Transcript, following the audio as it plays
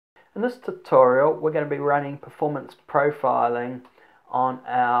In this tutorial, we're going to be running performance profiling on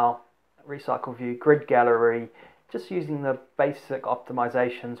our recyclerview grid gallery, just using the basic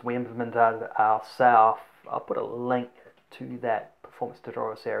optimizations we implemented ourselves. I'll put a link to that performance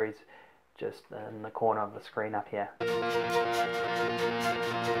tutorial series just in the corner of the screen up here.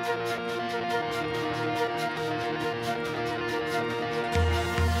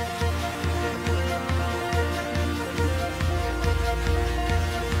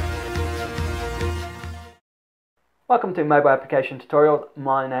 Welcome to Mobile Application Tutorials.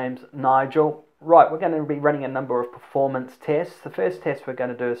 My name's Nigel. Right, we're going to be running a number of performance tests. The first test we're going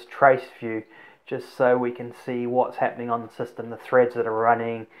to do is trace view, just so we can see what's happening on the system, the threads that are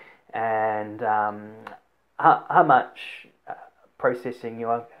running, and how much processing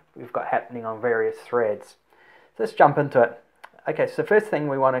we've got happening on various threads. So let's jump into it. Okay, so first thing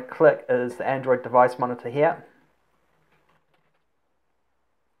we want to click is the Android device monitor here.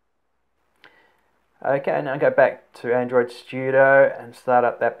 Okay, now go back to Android Studio and start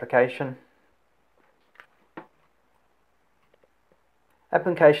up the application.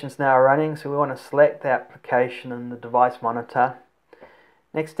 Application's now running, so we want to select the application in the device monitor.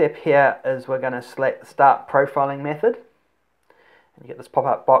 Next step here is we're going to select the Start Profiling method. And you get this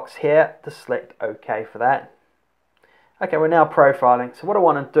pop-up box here to select OK for that. Okay, we're now profiling. So what I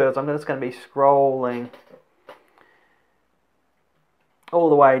want to do is I'm just going to be scrolling all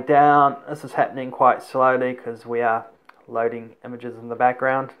the way down. This is happening quite slowly because we are loading images in the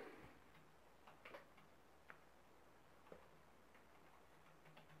background.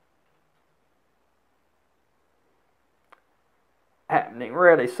 Happening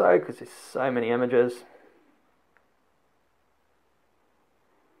really slow because there's so many images.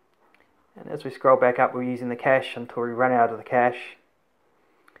 And as we scroll back up, we're using the cache until we run out of the cache.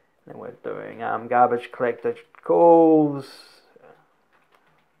 Then we're doing garbage collector calls,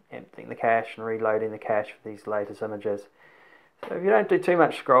 emptying the cache and reloading the cache for these latest images. So if you don't do too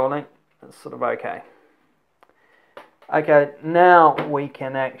much scrolling, it's sort of okay. Okay, now we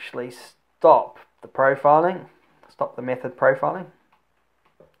can actually stop the profiling, stop the method profiling.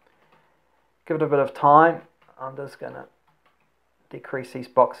 Give it a bit of time. I'm just going to decrease these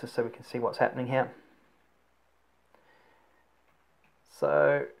boxes so we can see what's happening here.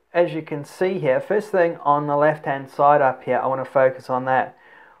 So as you can see here, first thing on the left hand side up here, I want to focus on that.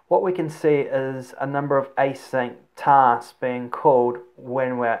 What we can see is a number of async tasks being called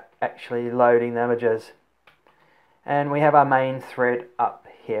when we're actually loading the images. And we have our main thread up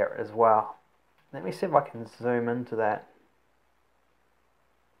here as well. Let me see if I can zoom into that.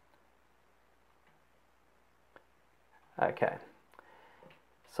 Okay.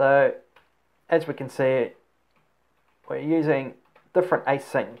 So as we can see, we're using different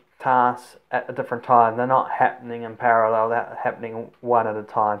async tasks at a different time. They're not happening in parallel, they're happening one at a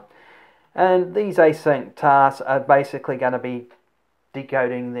time. And these async tasks are basically going to be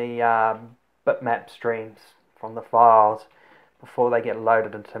decoding the bitmap streams from the files before they get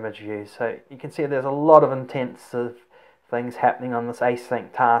loaded into ImageView. So you can see there's a lot of intensive things happening on this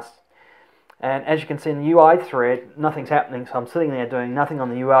async task. And as you can see in the UI thread, nothing's happening, so I'm sitting there doing nothing on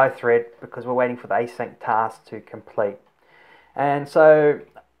the UI thread because we're waiting for the async task to complete. And so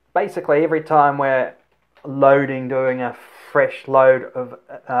basically every time we're loading, doing a fresh load of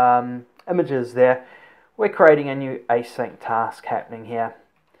images there, we're creating a new async task happening here.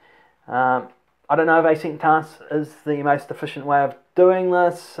 I don't know if async tasks is the most efficient way of doing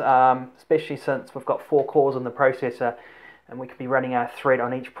this, especially since we've got 4 cores in the processor and we could be running a thread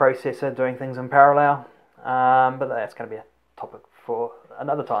on each processor doing things in parallel, but that's going to be a topic for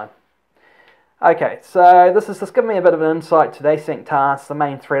another time. Okay, so this is just giving me a bit of an insight to the async tasks, the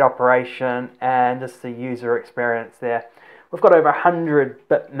main thread operation, and just the user experience there. We've got over 100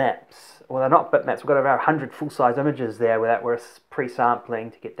 bitmaps. Well, they're not bitmaps, we've got over 100 full-size images there that we're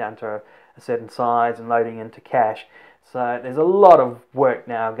pre-sampling to get down to a certain size and loading into cache. So there's a lot of work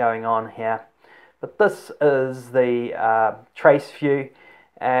now going on here. But this is the trace view,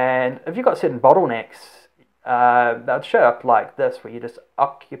 and if you've got certain bottlenecks, they'll show up like this, where you're just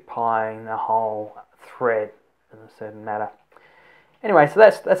occupying the whole thread in a certain manner. Anyway, so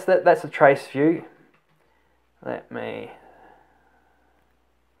that's the trace view. Let me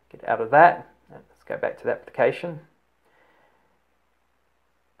get out of that. Let's go back to the application.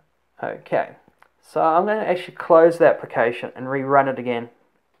 Okay, so I'm going to actually close the application and rerun it again.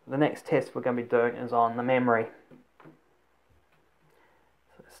 The next test we're going to be doing is on the memory.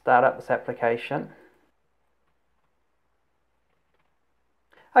 So start up this application.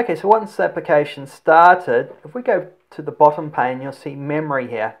 Okay, so once the application started, if we go to the bottom pane, you'll see memory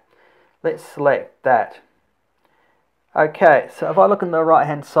here. Let's select that. Okay, so if I look on the right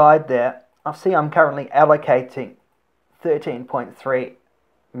hand side there, I'll see I'm currently allocating 13.3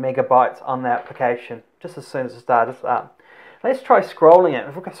 megabytes on the application just as soon as it starts up. Let's try scrolling it.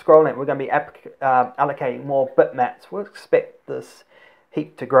 If we're scrolling it, we're going to be allocating more bitmaps. We'll expect this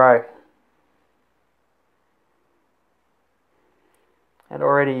heap to grow. And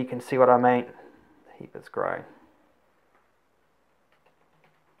already you can see what I mean. The heap is growing.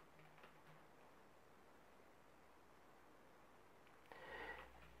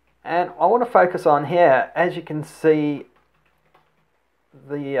 And I want to focus on here, as you can see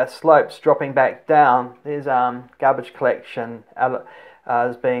the slopes dropping back down. There's garbage collection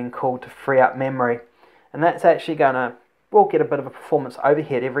is being called to free up memory, and that's actually going to, we'll get a bit of a performance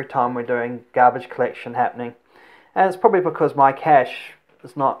overhead every time we're doing garbage collection happening, and it's probably because my cache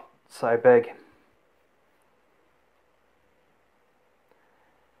is not so big.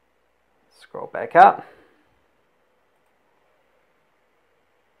 Scroll back up.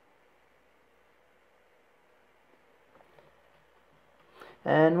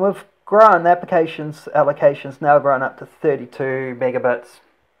 And we've grown, the application's allocations now grown up to 32 megabits.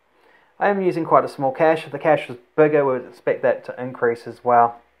 I am using quite a small cache. If the cache was bigger, we would expect that to increase as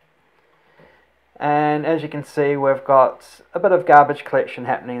well. And as you can see, we've got a bit of garbage collection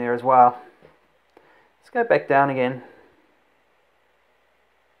happening there as well. Let's go back down again.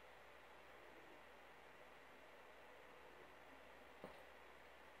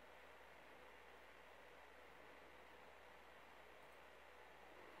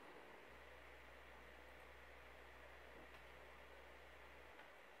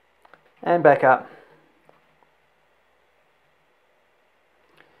 And back up.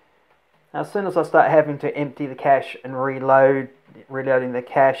 Now, as soon as I start having to empty the cache and reloading the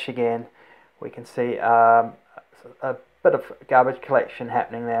cache again, we can see a bit of garbage collection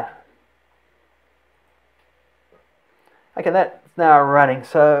happening there. Okay, that's now running,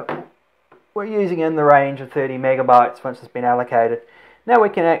 so we're using in the range of 30 megabytes once it's been allocated. Now we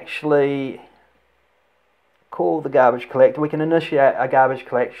can actually call the garbage collector. We can initiate a garbage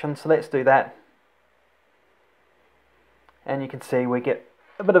collection, so let's do that. And you can see we get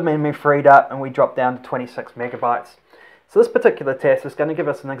a bit of memory freed up and we drop down to 26 megabytes. So this particular test is going to give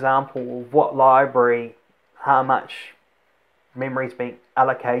us an example of what library, how much memory is being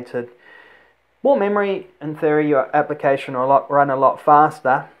allocated. More memory, in theory, your application will run a lot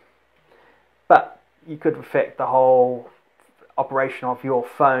faster, but you could affect the whole operation of your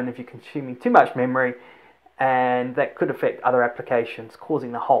phone if you're consuming too much memory, and that could affect other applications,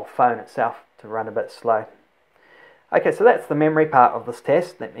 causing the whole phone itself to run a bit slow. Okay, so that's the memory part of this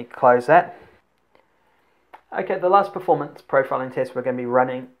test. Let me close that. Okay, the last performance profiling test we're going to be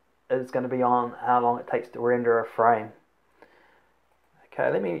running is going to be on how long it takes to render a frame.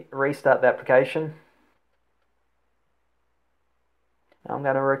 Okay, let me restart the application. Now I'm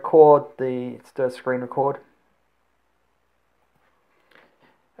going to record let's do a screen record.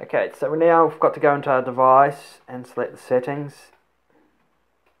 Okay, so now we've got to go into our device and select the settings.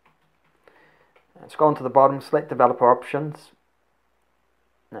 And scroll on to the bottom, select developer options.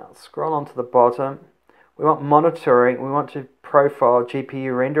 Now scroll on to the bottom. We want monitoring, we want to profile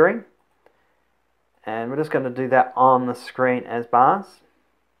GPU rendering. And we're just going to do that on the screen as bars.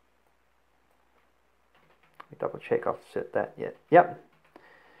 Let me double check I've set that yet. Yep.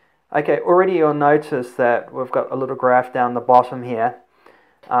 Okay, already you'll notice that we've got a little graph down the bottom here.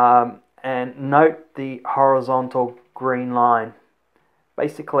 And note the horizontal green line.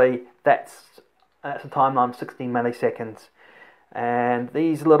 Basically, that's a timeline of 16 milliseconds. And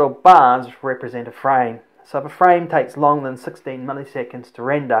these little bars represent a frame. So if a frame takes longer than 16 milliseconds to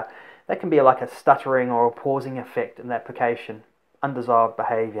render, that can be like a stuttering or a pausing effect in the application, undesired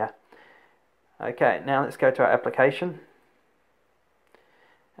behavior. Okay, now let's go to our application.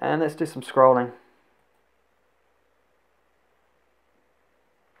 And let's do some scrolling.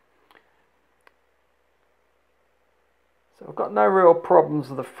 So I've got no real problems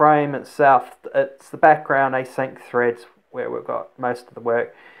with the frame itself. It's the background async threads where we've got most of the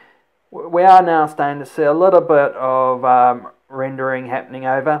work. We are now starting to see a little bit of rendering happening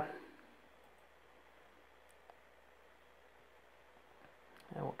over.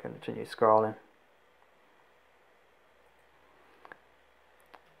 And we'll continue scrolling.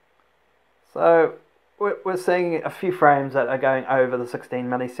 So we're seeing a few frames that are going over the 16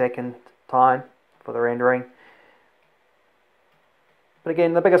 millisecond time for the rendering. But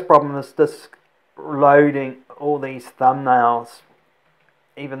again, the biggest problem is this loading all these thumbnails,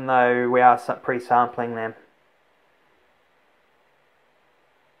 even though we are pre-sampling them.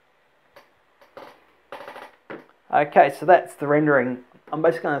 Okay, so that's the rendering. I'm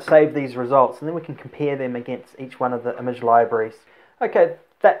basically going to save these results and then we can compare them against each one of the image libraries. Okay,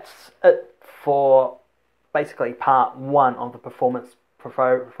 that's it for basically part 1 of the performance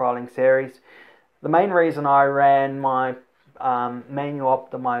profiling series. The main reason I ran my manual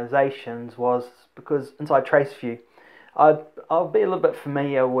optimisations was because inside TraceView, I'll be a little bit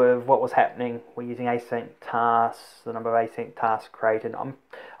familiar with what was happening. We're using async tasks, the number of async tasks created,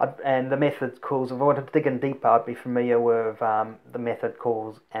 and the method calls. If I wanted to dig in deeper, I'd be familiar with the method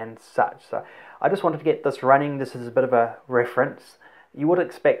calls and such. So I just wanted to get this running. This is a bit of a reference. You would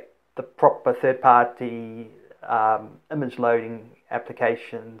expect the proper third-party image loading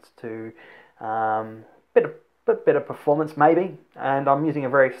applications to bit better performance maybe, and I'm using a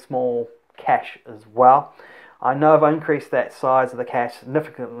very small cache as well. I know if I increase that size of the cache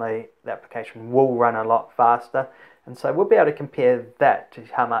significantly, the application will run a lot faster, and so we'll be able to compare that to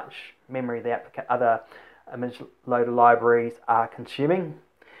how much memory the other image loader libraries are consuming.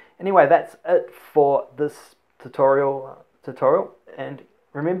 Anyway, that's it for this tutorial, and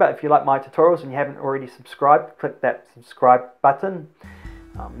remember, if you like my tutorials and you haven't already subscribed, click that subscribe button.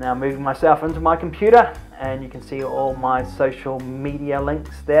 I'm now moving myself into my computer and you can see all my social media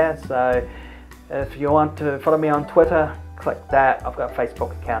links there. So if you want to follow me on Twitter, click that. I've got a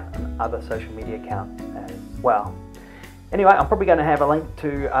Facebook account and other social media accounts as well. Anyway, I'm probably going to have a link to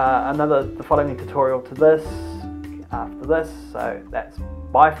the following tutorial to this after this. So that's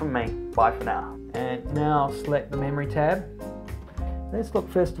bye from me. Bye for now. And now select the memory tab. Let's look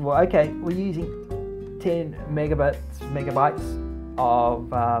first of all. Okay, we're using 10 megabytes of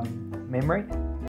memory.